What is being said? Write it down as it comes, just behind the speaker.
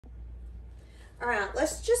All right,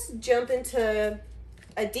 let's just jump into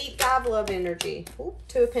a deep dive love energy. Ooh,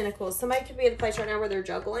 Two of Pentacles. Somebody could be in a place right now where they're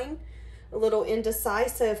juggling, a little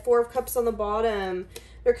indecisive. Four of Cups on the bottom.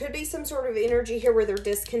 There could be some sort of energy here where they're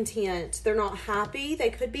discontent. They're not happy. They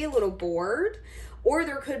could be a little bored. Or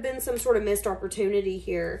there could have been some sort of missed opportunity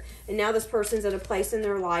here. And now this person's at a place in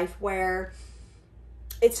their life where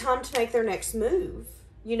it's time to make their next move.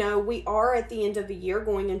 You know, we are at the end of a year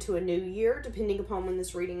going into a new year, depending upon when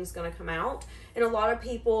this reading is going to come out. And a lot of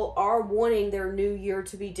people are wanting their new year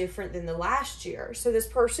to be different than the last year. So this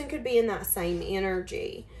person could be in that same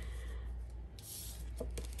energy.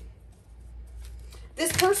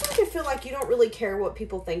 This person could feel like you don't really care what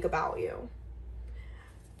people think about you.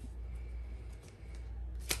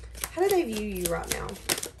 How do they view you right now?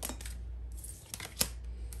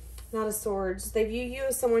 Knight of Swords. They view you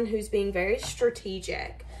as someone who's being very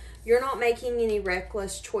strategic. You're not making any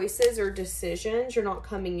reckless choices or decisions. You're not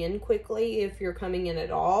coming in quickly if you're coming in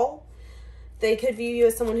at all. They could view you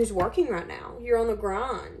as someone who's working right now. You're on the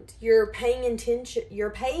grind. You're paying attention. You're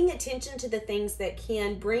paying attention to the things that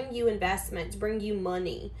can bring you investments, bring you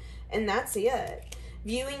money, and that's it.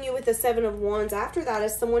 Viewing you with the Seven of Wands after that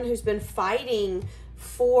as someone who's been fighting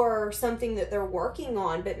for something that they're working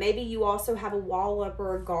on, but maybe you also have a wall up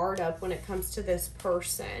or a guard up when it comes to this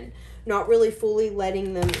person, not really fully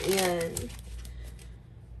letting them in.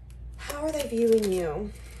 How are they viewing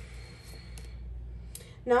you?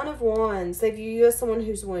 Nine of Wands. They view you as someone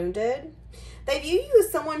who's wounded. They view you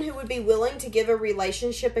as someone who would be willing to give a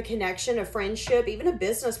relationship, a connection, a friendship, even a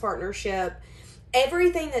business partnership,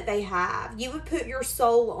 everything that they have. You would put your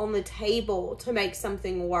soul on the table to make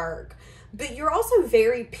something work. But you're also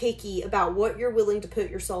very picky about what you're willing to put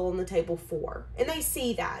your soul on the table for. And they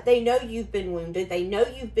see that. They know you've been wounded. They know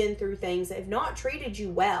you've been through things that have not treated you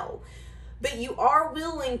well. But you are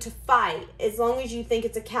willing to fight as long as you think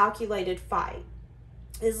it's a calculated fight.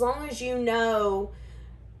 As long as you know,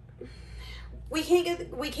 we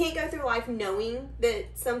can't go through life knowing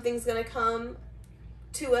that something's going to come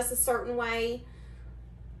to us a certain way.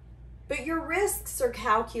 But your risks are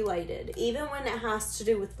calculated, even when it has to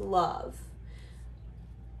do with love.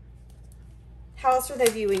 How else are they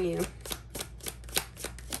viewing you?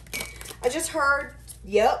 I just heard,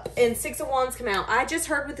 yep, and Six of Wands come out. I just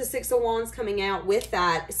heard with the Six of Wands coming out with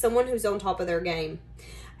that, someone who's on top of their game.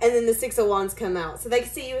 And then the Six of Wands come out. So they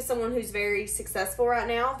see you as someone who's very successful right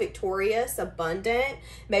now, victorious, abundant.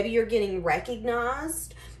 Maybe you're getting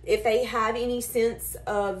recognized. If they have any sense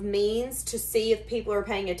of means to see if people are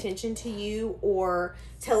paying attention to you or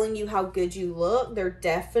telling you how good you look, they're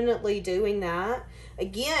definitely doing that.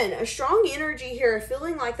 Again, a strong energy here,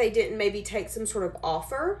 feeling like they didn't maybe take some sort of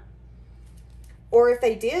offer. Or if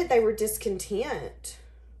they did, they were discontent.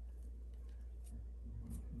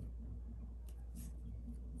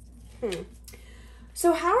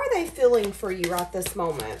 So how are they feeling for you right this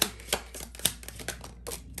moment?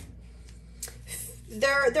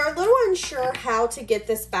 They're a little unsure how to get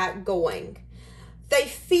this back going. They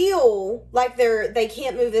feel like they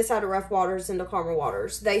can't move this out of rough waters into calmer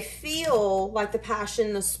waters. They feel like the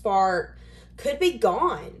passion, the spark could be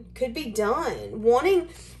gone, could be done.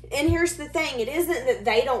 And here's the thing, it isn't that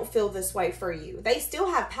they don't feel this way for you. They still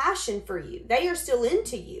have passion for you. They are still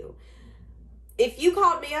into you. If you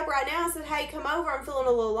called me up right now and said, hey, come over, I'm feeling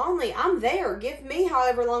a little lonely, I'm there. Give me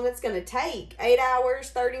however long it's going to take. 8 hours,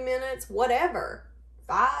 30 minutes, whatever.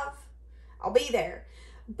 5, I'll be there.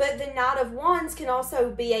 But the Knight of Wands can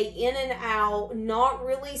also be a in and out, not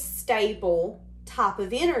really stable type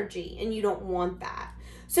of energy, and you don't want that.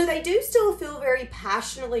 So they do still feel very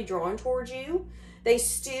passionately drawn towards you. They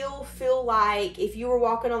still feel like if you were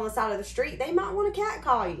walking on the side of the street, they might want to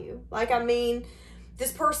catcall you. Like, I mean,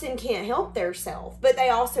 this person can't help their self, but they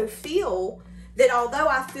also feel that although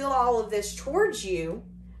I feel all of this towards you,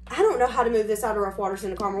 I don't know how to move this out of rough waters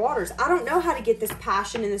into calmer waters. I don't know how to get this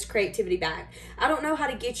passion and this creativity back. I don't know how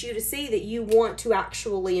to get you to see that you want to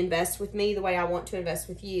actually invest with me the way I want to invest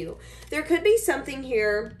with you. There could be something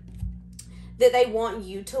here that they want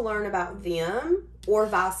you to learn about them, or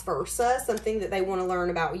vice versa, something that they want to learn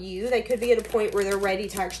about you. They could be at a point where they're ready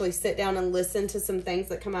to actually sit down and listen to some things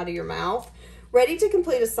that come out of your mouth. Ready to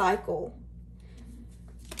complete a cycle.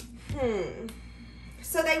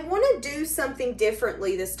 So they want to do something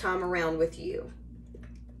differently this time around with you.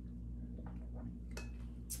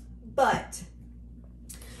 But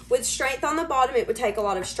with strength on the bottom, it would take a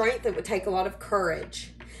lot of strength. It would take a lot of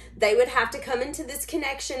courage. They would have to come into this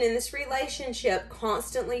connection, in this relationship,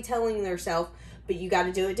 constantly telling themselves, but you got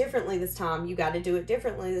to do it differently this time. You got to do it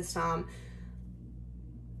differently this time.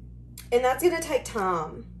 And that's going to take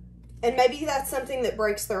time. And maybe that's something that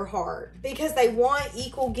breaks their heart because they want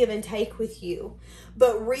equal give and take with you.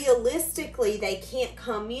 But realistically, they can't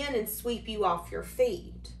come in and sweep you off your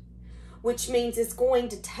feet, which means it's going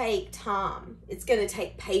to take time. It's going to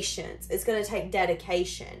take patience. It's going to take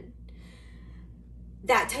dedication.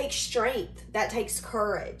 That takes strength. That takes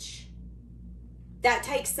courage. That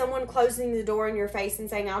takes someone closing the door in your face and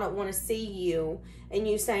saying, I don't want to see you. And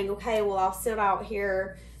you saying, okay, well, I'll sit out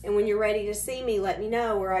here. And when you're ready to see me, let me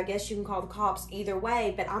know. Or I guess you can call the cops, either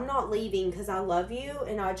way. But I'm not leaving because I love you.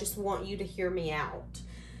 And I just want you to hear me out.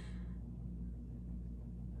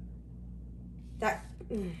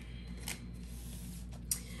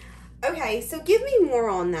 Okay, so give me more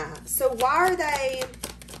on that. So why are they...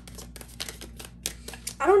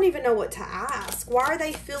 I don't even know what to ask. Why are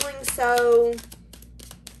they feeling so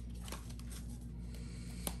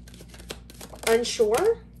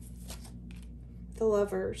unsure? The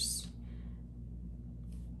Lovers.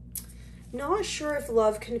 Not sure if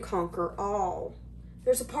love can conquer all.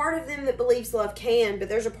 There's a part of them that believes love can, but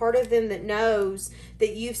there's a part of them that knows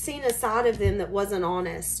that you've seen a side of them that wasn't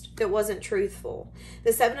honest, that wasn't truthful.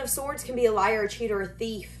 The Seven of Swords can be a liar, a cheat, or a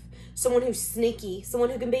thief. Someone who's sneaky, someone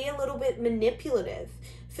who can be a little bit manipulative,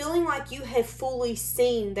 feeling like you have fully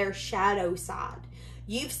seen their shadow side.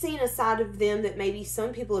 You've seen a side of them that maybe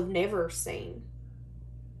some people have never seen.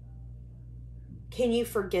 Can you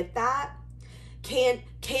forget that? Can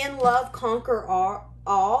love conquer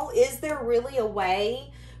all? Is there really a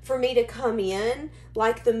way for me to come in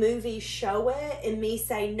like the movies show it and me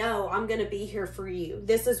say, no, I'm going to be here for you.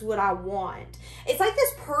 This is what I want. It's like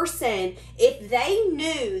this person, if they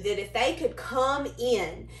knew that if they could come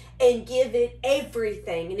in and give it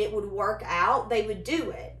everything and it would work out, they would do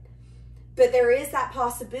it. But there is that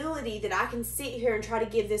possibility that I can sit here and try to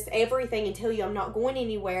give this everything and tell you I'm not going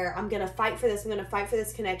anywhere. I'm going to fight for this. I'm going to fight for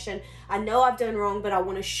this connection. I know I've done wrong, but I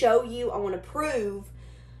want to show you. I want to prove.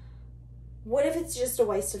 What if it's just a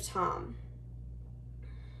waste of time?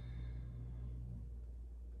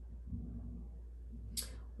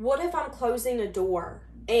 What if I'm closing a door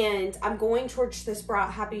and I'm going towards this bright,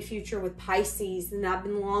 happy future with Pisces and I've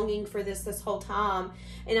been longing for this whole time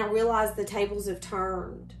and I realize the tables have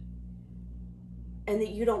turned and that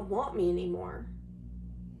you don't want me anymore?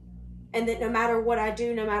 And that no matter what I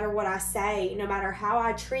do, no matter what I say, no matter how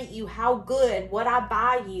I treat you, how good, what I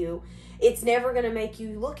buy you, it's never going to make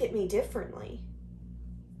you look at me differently.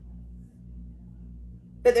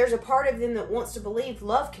 But there's a part of them that wants to believe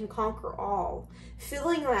love can conquer all.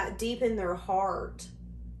 Feeling that deep in their heart.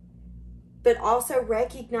 But also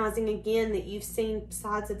recognizing again that you've seen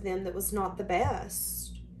sides of them that was not the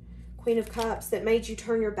best. Queen of Cups, that made you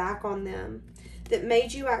turn your back on them. That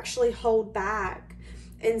made you actually hold back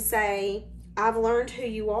and say, I've learned who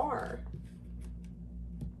you are.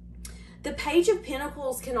 The Page of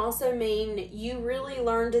Pentacles can also mean you really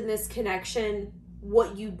learned in this connection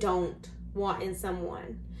what you don't want in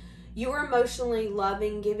someone. You were emotionally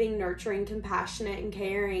loving, giving, nurturing, compassionate, and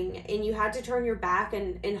caring, and you had to turn your back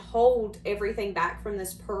and hold everything back from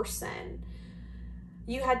this person.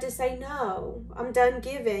 You had to say, no, I'm done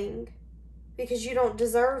giving because you don't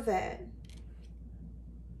deserve it.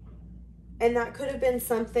 And that could have been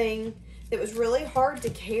something that was really hard to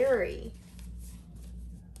carry.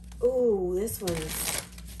 Ooh, this one's...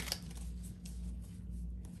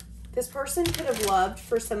 This person could have loved,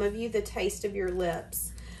 for some of you, the taste of your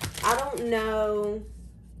lips. I don't know.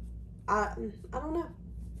 I don't know.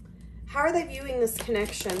 How are they viewing this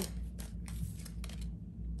connection?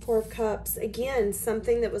 Four of Cups. Again,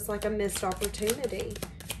 something that was like a missed opportunity.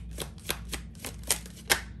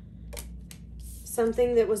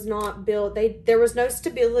 Something that was not built. There was no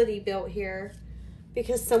stability built here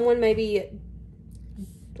because someone maybe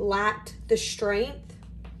lacked the strength.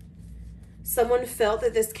 Someone felt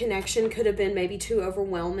that this connection could have been maybe too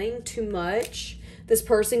overwhelming, too much. This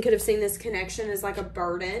person could have seen this connection as like a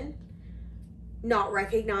burden, not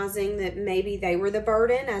recognizing that maybe they were the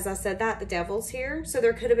burden. As I said that, the devil's here. So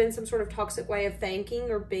there could have been some sort of toxic way of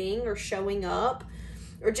thinking or being or showing up,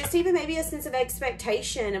 or just even maybe a sense of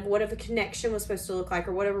expectation of what a connection was supposed to look like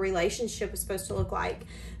or what a relationship was supposed to look like.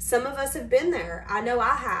 Some of us have been there. I know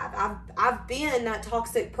I have. I've been that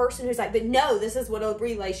toxic person who's like, but no, this is what a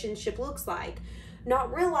relationship looks like.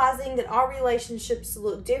 Not realizing that our relationships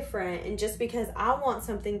look different, and just because I want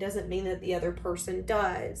something doesn't mean that the other person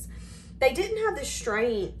does. They didn't have the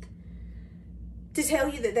strength to tell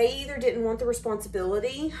you that they either didn't want the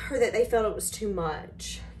responsibility or that they felt it was too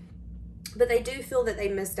much. But they do feel that they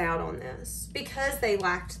missed out on this because they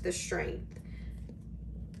lacked the strength.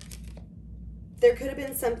 There could have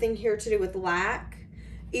been something here to do with lack,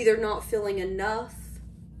 either not feeling enough,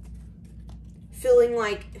 feeling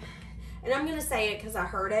like And I'm going to say it because I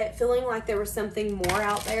heard it. Feeling like there was something more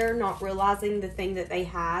out there, not realizing the thing that they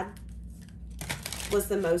had was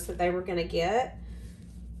the most that they were going to get.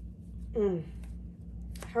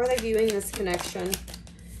 How are they viewing this connection?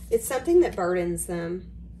 It's something that burdens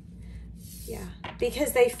them. Yeah.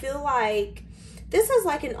 Because they feel like this is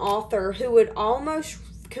like an author who would almost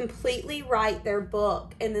completely write their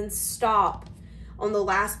book and then stop on the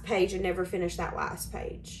last page and never finish that last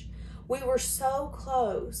page. We were so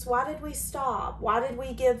close. Why did we stop? Why did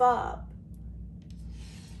we give up?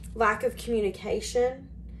 Lack of communication.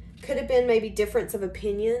 Could have been maybe difference of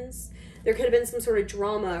opinions. There could have been some sort of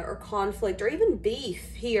drama or conflict or even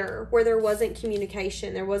beef here where there wasn't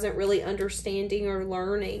communication. There wasn't really understanding or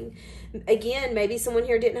learning. Again, maybe someone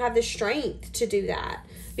here didn't have the strength to do that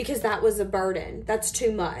because that was a burden. That's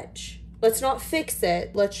too much. Let's not fix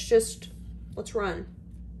it. Let's run.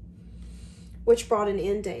 Which brought an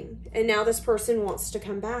ending. And now this person wants to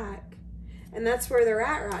come back. And that's where they're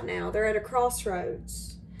at right now. They're at a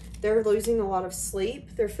crossroads. They're losing a lot of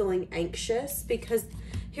sleep. They're feeling anxious because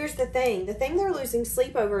here's the thing. The thing they're losing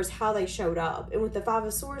sleep over is how they showed up. And with the Five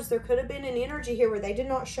of Swords, there could have been an energy here where they did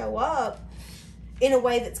not show up in a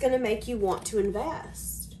way that's going to make you want to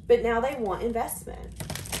invest. But now they want investment.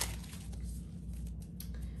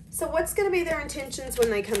 So what's going to be their intentions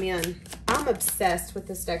when they come in? I'm obsessed with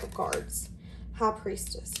this deck of cards. High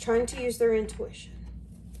Priestess, trying to use their intuition.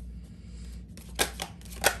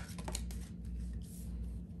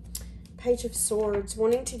 Page of Swords,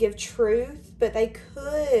 wanting to give truth, but they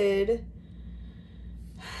could...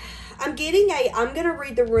 I'm going to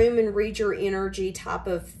read the room and read your energy type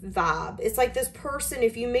of vibe. It's like this person,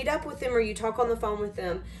 if you meet up with them or you talk on the phone with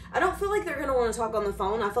them, I don't feel like they're going to want to talk on the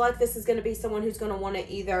phone. I feel like this is going to be someone who's going to want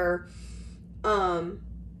to either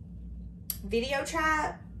video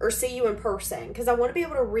chat or see you in person, because I want to be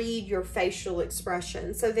able to read your facial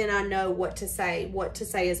expression so then I know what to say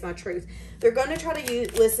is my truth. They're going to try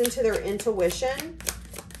to listen to their intuition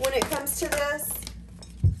when it comes to this.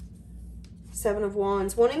 Seven of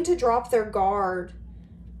Wands, wanting to drop their guard,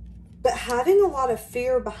 but having a lot of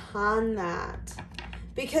fear behind that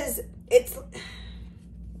because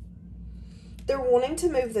they're wanting to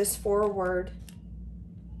move this forward,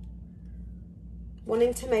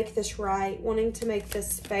 wanting to make this right, wanting to make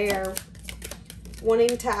this fair,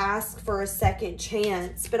 wanting to ask for a second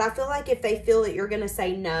chance. But I feel like if they feel that you're going to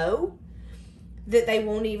say no, that they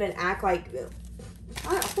won't even act like...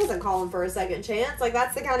 I wasn't calling for a second chance. Like,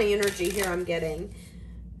 that's the kind of energy here I'm getting.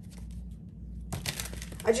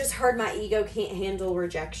 I just heard my ego can't handle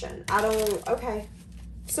rejection. Okay.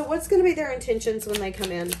 So what's going to be their intentions when they come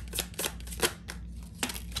in?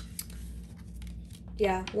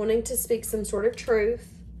 Yeah, wanting to speak some sort of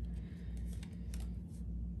truth.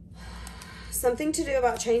 Something to do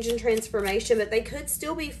about change and transformation, but they could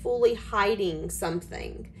still be fully hiding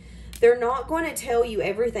something. They're not going to tell you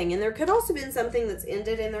everything. And there could also have been something that's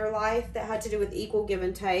ended in their life that had to do with equal give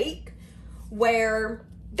and take, where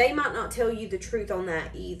they might not tell you the truth on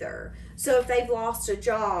that either. So if they've lost a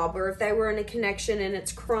job or if they were in a connection and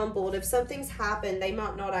it's crumbled, if something's happened, they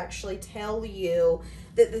might not actually tell you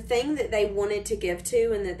that the thing that they wanted to give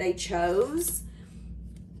to and that they chose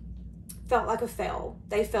felt like a fail.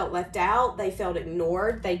 They felt left out. They felt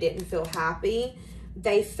ignored. They didn't feel happy.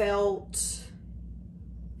 They felt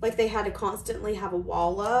like they had to constantly have a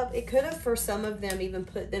wall up. It could have, for some of them, even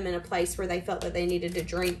put them in a place where they felt that they needed to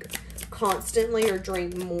drink constantly or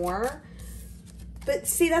drink more. But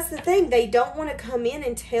see, that's the thing. They don't want to come in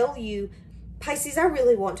and tell you, Pisces, I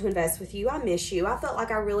really want to invest with you. I miss you. I felt like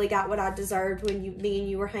I really got what I deserved when me and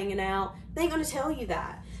you were hanging out. They ain't going to tell you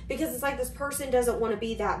that. Because it's like this person doesn't want to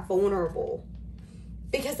be that vulnerable.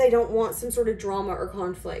 Because they don't want some sort of drama or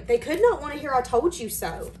conflict. They could not want to hear, I told you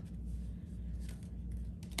so.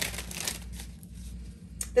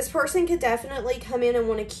 This person could definitely come in and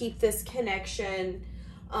want to keep this connection.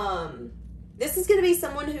 This is going to be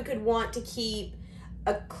someone who could want to keep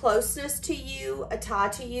a closeness to you, a tie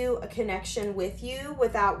to you, a connection with you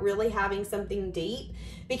without really having something deep.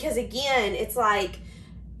 Because again, it's like,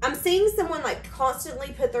 I'm seeing someone like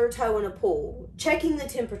constantly put their toe in a pool, checking the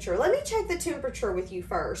temperature. Let me check the temperature with you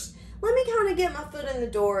first. Let me kind of get my foot in the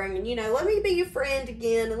door and, you know, let me be your friend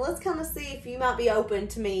again. And let's kind of see if you might be open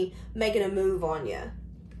to me making a move on you.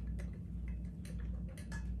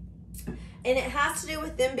 And it has to do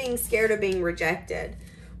with them being scared of being rejected.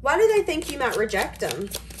 Why do they think you might reject them?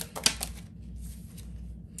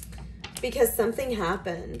 Because something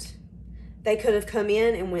happened. They could have come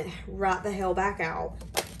in and went right the hell back out.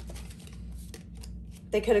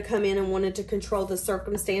 They could have come in and wanted to control the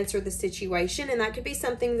circumstance or the situation, and that could be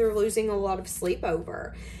something they're losing a lot of sleep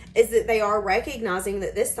over, is that they are recognizing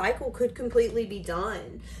that this cycle could completely be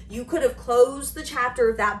done. You could have closed the chapter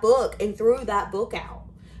of that book and threw that book out.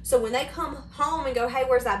 So when they come home and go, hey,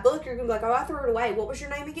 where's that book? You're going to be like, oh, I threw it away. What was your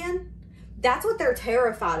name again? That's what they're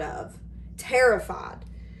terrified of. Terrified.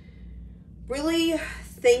 Really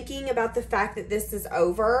thinking about the fact that this is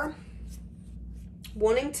over.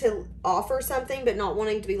 Wanting to offer something, but not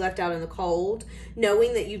wanting to be left out in the cold.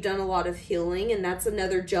 Knowing that you've done a lot of healing, and that's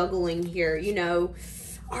another juggling here. You know,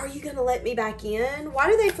 are you going to let me back in? Why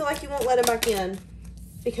do they feel like you won't let them back in?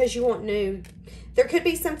 Because you want new. There could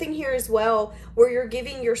be something here as well where you're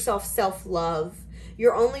giving yourself self-love.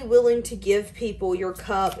 You're only willing to give people your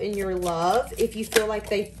cup and your love if you feel like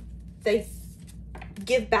they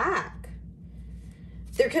give back.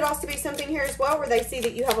 There could also be something here as well where they see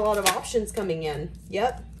that you have a lot of options coming in.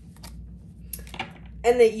 Yep.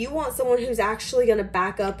 And that you want someone who's actually going to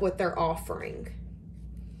back up what they're offering.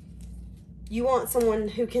 You want someone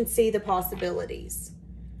who can see the possibilities.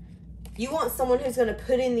 You want someone who's going to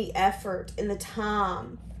put in the effort and the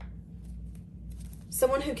time.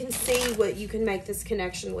 Someone who can see what you can make this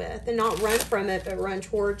connection with and not run from it, but run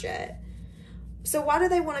towards it. So why do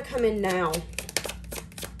they want to come in now?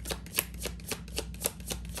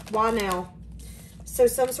 Why now? So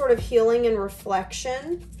some sort of healing and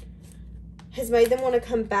reflection has made them want to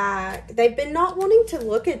come back. They've been not wanting to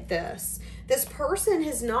look at this. This person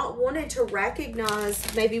has not wanted to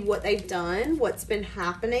recognize maybe what they've done, what's been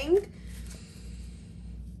happening.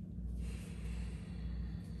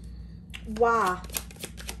 Why?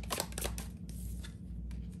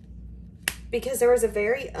 Because there was a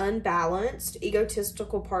very unbalanced,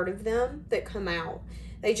 egotistical part of them that come out.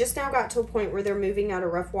 They just now got to a point where they're moving out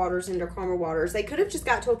of rough waters into calmer waters. They could have just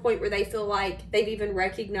got to a point where they feel like they've even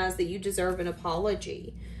recognized that you deserve an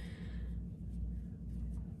apology.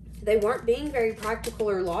 They weren't being very practical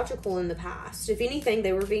or logical in the past. If anything,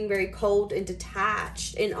 they were being very cold and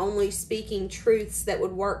detached and only speaking truths that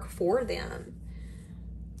would work for them.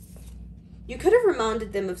 You could have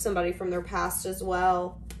reminded them of somebody from their past as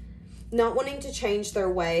well. Not wanting to change their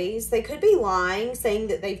ways. They could be lying, saying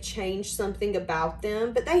that they've changed something about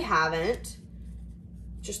them, but they haven't.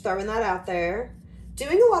 Just throwing that out there.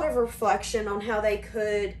 Doing a lot of reflection on how they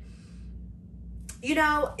could, you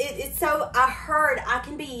know, it's so, I heard I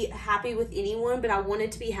can be happy with anyone, but I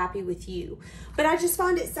wanted to be happy with you. But I just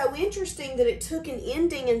find it so interesting that it took an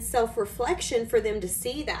ending in self-reflection for them to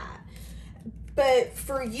see that. But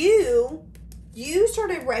for you, you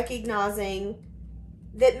started recognizing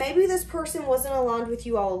that maybe this person wasn't aligned with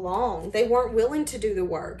you all along. They weren't willing to do the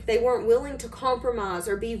work. They weren't willing to compromise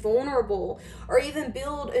or be vulnerable or even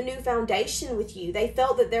build a new foundation with you. They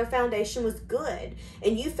felt that their foundation was good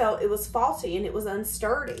and you felt it was faulty and it was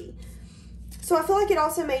unsturdy. So I feel like it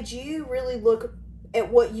also made you really look at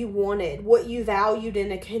what you wanted, what you valued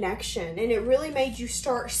in a connection. And it really made you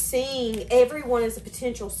start seeing everyone as a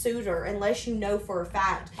potential suitor unless you know for a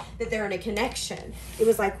fact that they're in a connection. It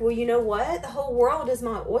was like, well, you know what? The whole world is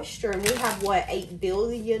my oyster. And we have, what, 8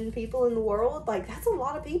 billion people in the world? Like, that's a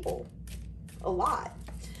lot of people. A lot.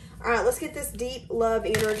 All right, let's get this deep love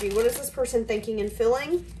energy. What is this person thinking and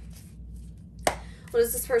feeling? What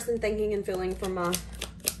is this person thinking and feeling for my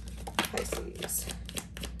Pisces?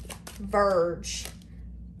 Verge.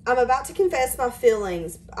 I'm about to confess my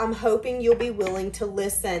feelings. I'm hoping you'll be willing to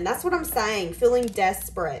listen. That's what I'm saying. Feeling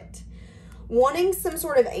desperate. Wanting some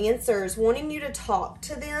sort of answers. Wanting you to talk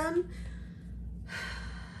to them.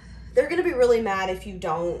 They're going to be really mad if you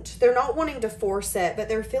don't. They're not wanting to force it, but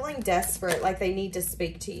they're feeling desperate, like they need to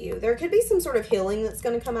speak to you. There could be some sort of healing that's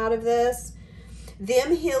going to come out of this.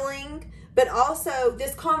 Them healing, but also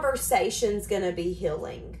this conversation's going to be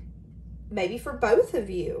healing. Maybe for both of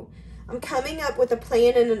you. I'm coming up with a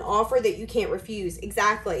plan and an offer that you can't refuse.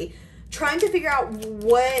 Exactly. Trying to figure out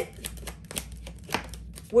what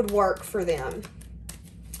would work for them.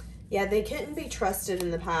 Yeah, they couldn't be trusted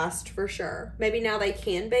in the past for sure. Maybe now they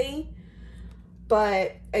can be.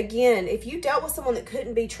 But again, if you dealt with someone that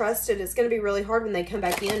couldn't be trusted, it's going to be really hard when they come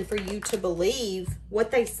back in for you to believe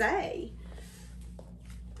what they say.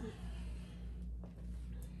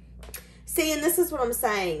 See, and this is what I'm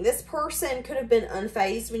saying. This person could have been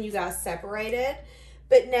unfazed when you guys separated.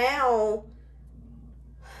 But now,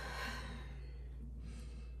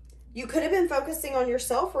 you could have been focusing on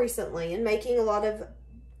yourself recently and making a lot of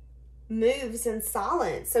moves in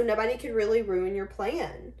silence so nobody could really ruin your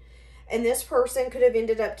plan. And this person could have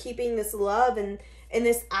ended up keeping this love and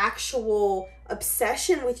this actual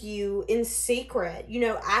obsession with you in secret, you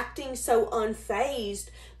know, acting so unfazed,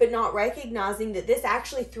 but not recognizing that this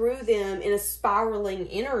actually threw them in a spiraling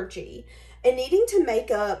energy and needing to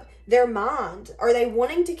make up their mind. Are they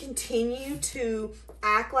wanting to continue to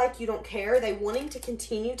act like you don't care? Are they wanting to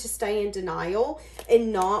continue to stay in denial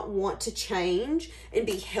and not want to change and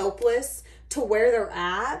be helpless to where they're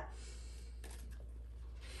at?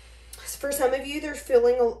 For some of you, they're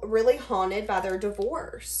feeling really haunted by their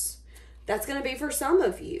divorce. That's going to be for some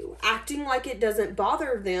of you. Acting like it doesn't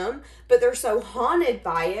bother them, but they're so haunted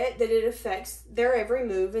by it that it affects their every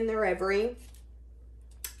move and their every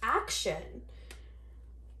action.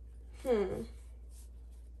 Give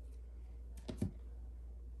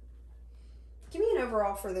me an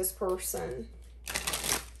overall for this person.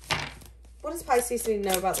 What does Pisces need to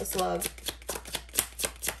know about this love?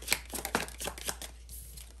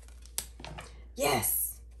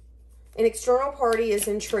 Yes. An external party is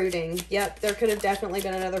intruding. Yep, there could have definitely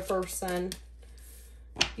been another person.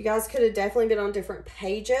 You guys could have definitely been on different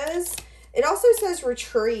pages. It also says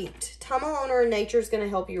retreat. Time alone or in nature is going to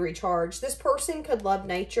help you recharge. This person could love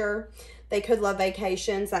nature. They could love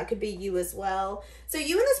vacations. That could be you as well. So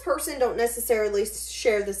you and this person don't necessarily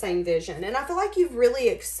share the same vision. And I feel like you've really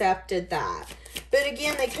accepted that. But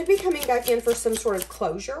again, they could be coming back in for some sort of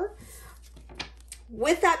closure.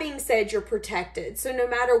 With that being said, you're protected. So no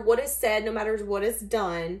matter what is said, no matter what is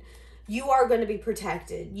done, you are going to be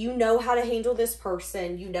protected. You know how to handle this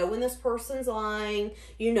person. You know when this person's lying.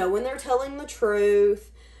 You know when they're telling the truth.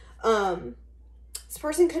 This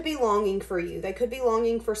person could be longing for you. They could be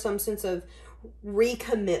longing for some sense of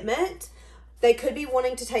recommitment. They could be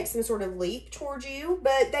wanting to take some sort of leap towards you,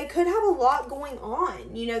 but they could have a lot going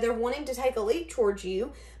on. You know, they're wanting to take a leap towards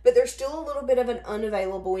you, but there's still a little bit of an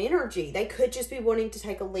unavailable energy. They could just be wanting to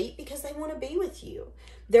take a leap because they want to be with you.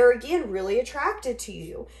 They're, again, really attracted to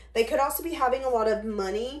you. They could also be having a lot of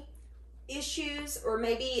money issues, or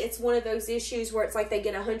maybe it's one of those issues where it's like they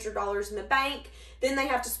get $100 in the bank, then they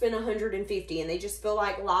have to spend $150, and they just feel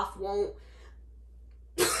like life won't,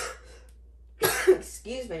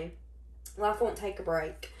 excuse me, life won't take a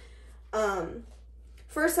break.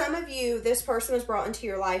 For some of you, this person was brought into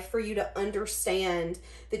your life for you to understand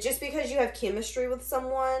that just because you have chemistry with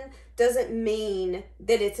someone doesn't mean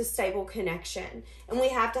that it's a stable connection. And we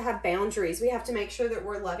have to have boundaries. We have to make sure that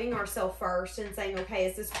we're loving ourselves first and saying, okay,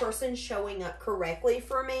 is this person showing up correctly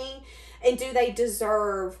for me? And do they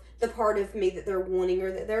deserve the part of me that they're wanting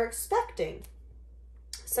or that they're expecting?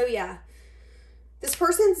 So yeah, this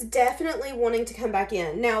person's definitely wanting to come back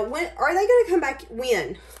in. Now, when are they going to come back?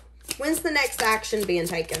 When? When's the next action being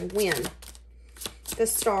taken? When? The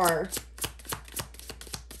Star.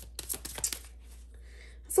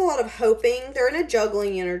 That's a lot of hoping. They're in a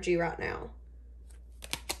juggling energy right now.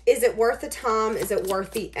 Is it worth the time? Is it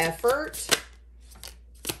worth the effort?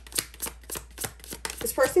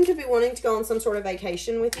 This person could be wanting to go on some sort of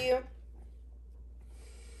vacation with you.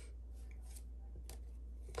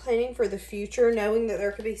 Planning for the future, knowing that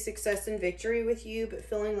there could be success and victory with you, but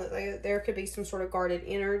feeling that there could be some sort of guarded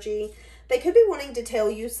energy. They could be wanting to tell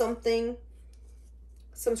you something,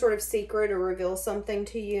 some sort of secret, or reveal something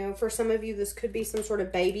to you. For some of you, this could be some sort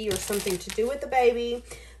of baby or something to do with the baby.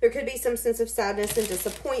 There could be some sense of sadness and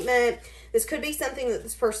disappointment. This could be something that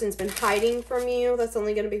this person's been hiding from you. That's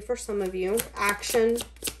only going to be for some of you. Action.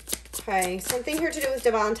 Okay, something here to do with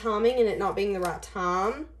divine timing and it not being the right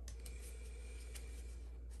time.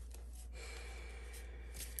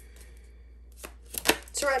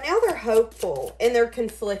 So right now they're hopeful and they're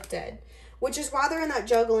conflicted, which is why they're in that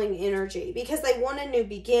juggling energy, because they want a new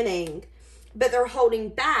beginning, but they're holding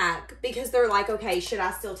back because they're like, okay, should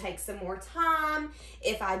I still take some more time?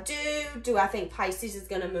 If I do I think Pisces is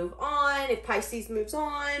going to move on? If Pisces moves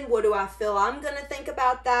on, what do I feel I'm going to think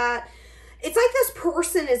about that? It's like this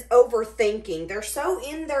person is overthinking. They're so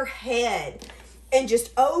in their head and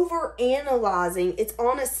just over analyzing. It's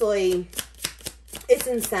honestly, it's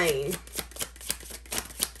insane.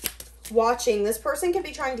 Watching, this person could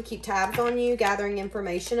be trying to keep tabs on you, gathering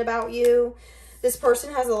information about you. This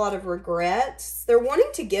person has a lot of regrets. They're wanting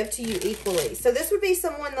to give to you equally. So this would be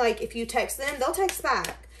someone like, if you text them, they'll text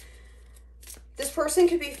back. This person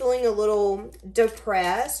could be feeling a little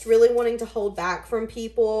depressed, really wanting to hold back from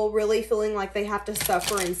people, really feeling like they have to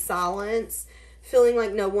suffer in silence, feeling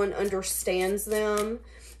like no one understands them.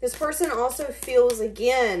 This person also feels,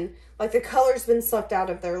 again, like the color's been sucked out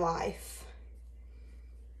of their life.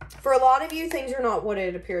 For a lot of you, things are not what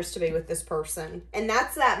it appears to be with this person. And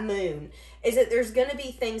that's that moon. Is that there's going to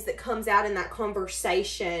be things that comes out in that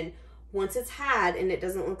conversation once it's had, and it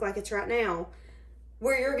doesn't look like it's right now.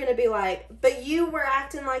 where you're going to be like, but you were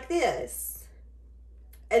acting like this.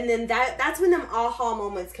 And then that's when them aha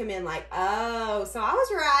moments come in, like, oh, so I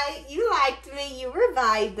was right. You liked me. You were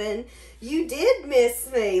vibing. You did miss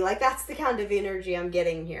me. Like, that's the kind of energy I'm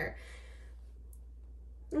getting here.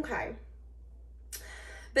 Okay.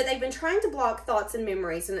 But they've been trying to block thoughts and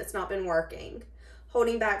memories, and it's not been working.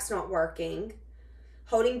 Holding back's not working.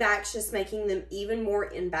 Holding back's just making them even more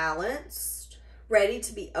imbalanced, ready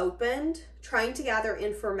to be opened, trying to gather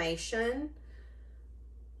information,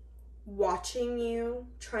 watching you,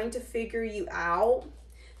 trying to figure you out,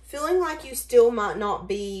 feeling like you still might not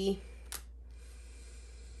be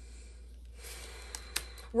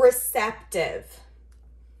receptive.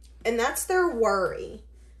 And that's their worry.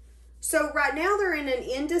 So right now they're in an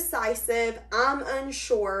indecisive, I'm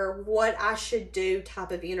unsure what I should do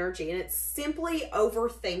type of energy. And it's simply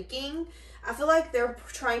overthinking. I feel like they're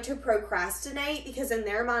trying to procrastinate, because in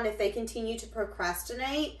their mind, if they continue to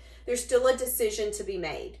procrastinate, there's still a decision to be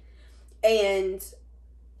made. And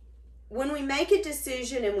when we make a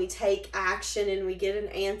decision and we take action and we get an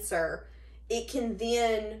answer, it can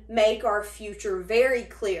then make our future very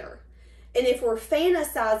clear. And if we're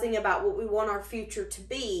fantasizing about what we want our future to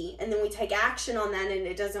be, and then we take action on that and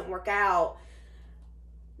it doesn't work out,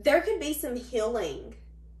 there could be some healing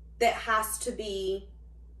that has to be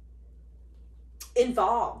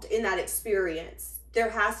involved in that experience.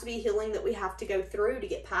 There has to be healing that we have to go through to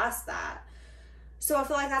get past that. So I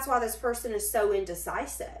feel like that's why this person is so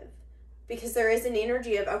indecisive, because there is an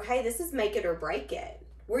energy of, okay, this is make it or break it.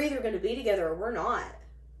 We're either going to be together or we're not.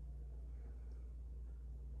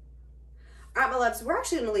 All right, my loves, we're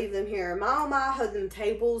actually going to leave them here. My, oh my, how them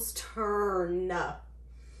tables turn. All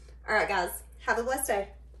right, guys, have a blessed day.